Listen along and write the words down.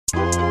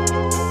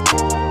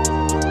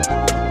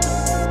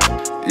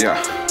Yeah.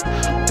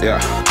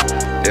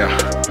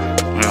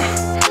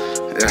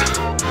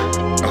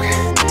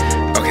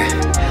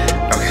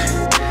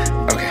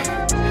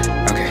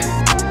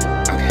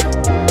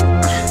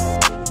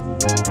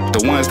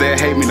 The ones that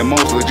hate me the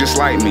most look just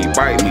like me,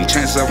 bite me.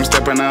 Chances of them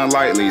stepping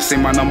unlikely. See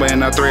my number in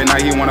the thread, now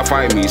he wanna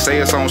fight me. Say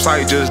it's on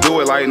site, just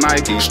do it like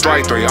Nike.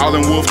 Strike 3, all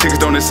them wolf tickets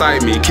don't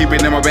excite me. Keep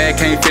it in my bag,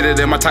 can't fit it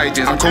in my tight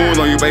jeans. I'm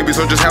cool on you, baby,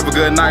 so just have a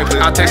good night.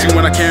 I'll text you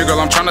when I can, girl,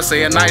 I'm tryna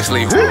say it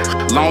nicely. Woo.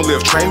 Long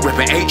live Trey,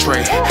 rippin' 8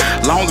 tray.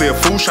 Long live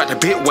Food, shot the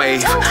bit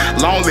wave.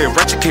 Long live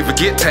Ratchet, can't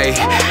forget Tay.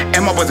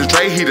 And my brother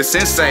Dre, he the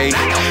sensei.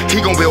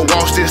 He gon' build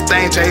Walsh this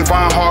thing.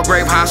 Javon,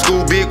 Hargrave, high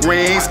school, big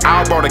rings.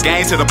 I brought a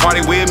gang to the party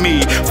with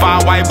me.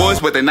 5 white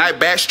boys with a night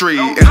back street.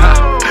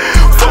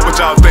 Fuck what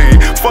y'all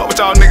think. Fuck what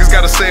y'all niggas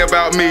gotta say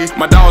about me.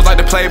 My dogs like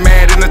to play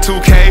mad in the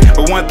 2K,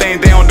 but one thing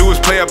they don't do is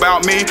play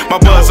about me.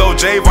 My buzzo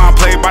Javon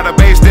played by the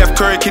base. Steph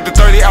Curry keep the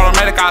 30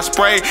 automatic, I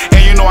spray.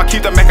 And you know I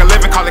keep that Mac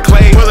 11, call it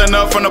Clay. Pulling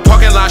up from the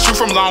parking lot, shoot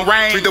from long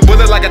range. Read the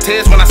bullet like a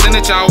test when I send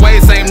it y'all way.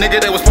 Same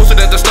nigga that was posted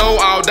at the store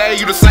all day.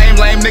 You the same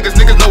lame niggas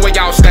know where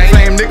y'all stay.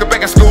 Same nigga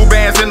back in school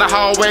bands in the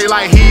hallway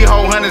like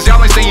he-ho hunters.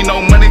 Y'all ain't seen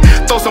no money.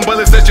 Throw some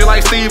bullets at you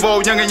like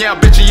Steve-O. Young and yeah,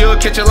 bitch, you'll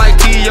catch it like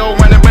T.O.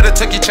 Running better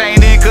tuck your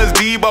chain in, cause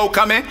Debo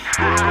coming.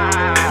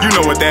 You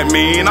know what that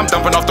mean. I'm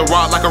dumping off the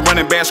rock like a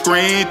running back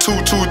screen.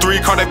 2-2-3,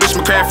 call that bitch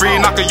McCaffrey.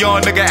 Knock a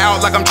young nigga out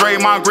like I'm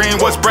Draymond Green.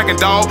 What's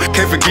breaking, dog?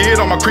 Can't forget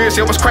on my crib,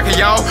 shit was cracking,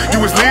 y'all. You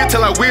was lit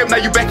till I whip, now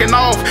you backing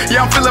off.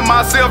 Yeah, I'm feeling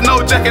myself,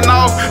 no jacking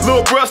off.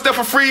 Little bruh step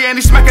for free and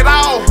he smack it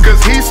off. Cause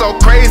he's so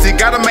crazy,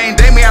 got a main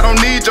Damien, I don't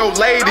need your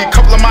lady.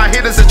 Couple of my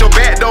hitters at your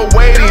back door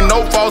waiting.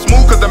 No false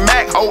move cause the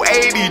Mac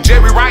 080.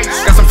 Jerry Rice,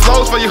 got some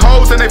flows for you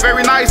hoes and they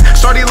very nice.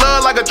 Shorty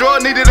love like a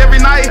drug, need it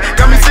every night.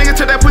 Got me singing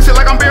to that pussy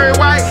like I'm Barry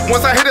White.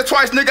 Once I hit it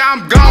twice, nigga,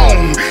 I'm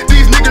gone.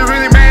 These niggas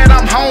really mad,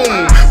 I'm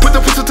home. Put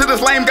the pistol to this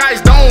lame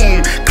guy's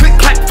dome. Click,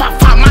 clack, pop,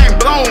 pop, mind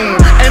blown.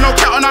 Ain't no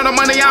counting all the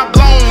money I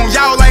blown.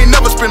 Y'all ain't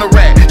never spin a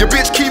rat. Your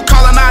bitch keep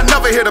calling, I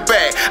never hit her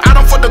back. I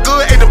don't fuck the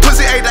good, ate the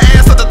pussy, ate the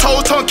ass, suck the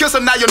toes, tongue kiss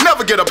her, now you'll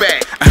never get her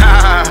back.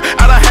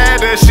 I done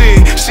had that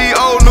shit. She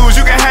old news,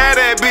 you can have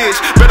that bitch.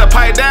 Better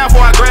pipe down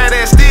before I grab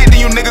that stick. Then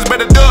you niggas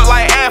better duck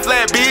like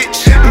Affleck,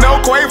 bitch. No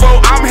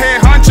Quavo, I'm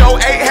head honcho.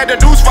 8 had the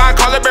deuce, 5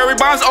 call it Barry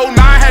Bonds. 09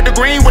 had the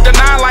green with the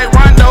 9 like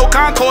Rondo.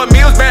 Concord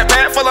Mills,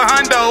 backpack full of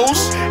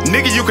hundos.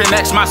 Nigga, you can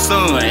ask my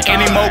son.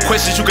 Any more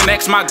questions, you can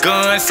ask my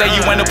gun. Say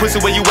you ain't a pussy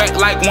where you act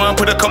like one.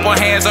 Put a couple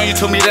hands on you,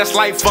 to me that's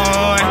like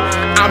fun.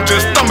 I'm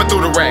just thumbing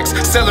through the racks.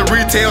 Selling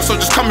retail, so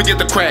just come and get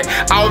the crack.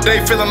 All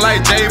day feeling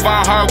like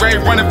Javon,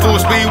 Hargrave, running full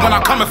speed when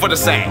I'm coming for the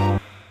sack.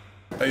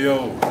 Hey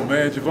yo,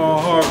 man, Javon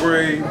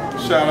Hargrave,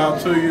 shout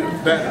out to you.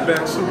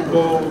 Back-to-back Super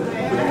Bowl.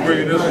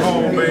 Bringing this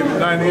home, baby.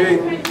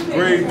 98.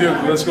 Great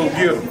difference. Let's go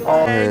get them.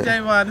 Hey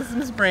Javon, this is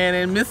Miss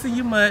Brandon. Missing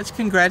you much.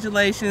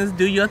 Congratulations.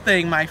 Do your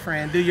thing, my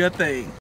friend. Do your thing.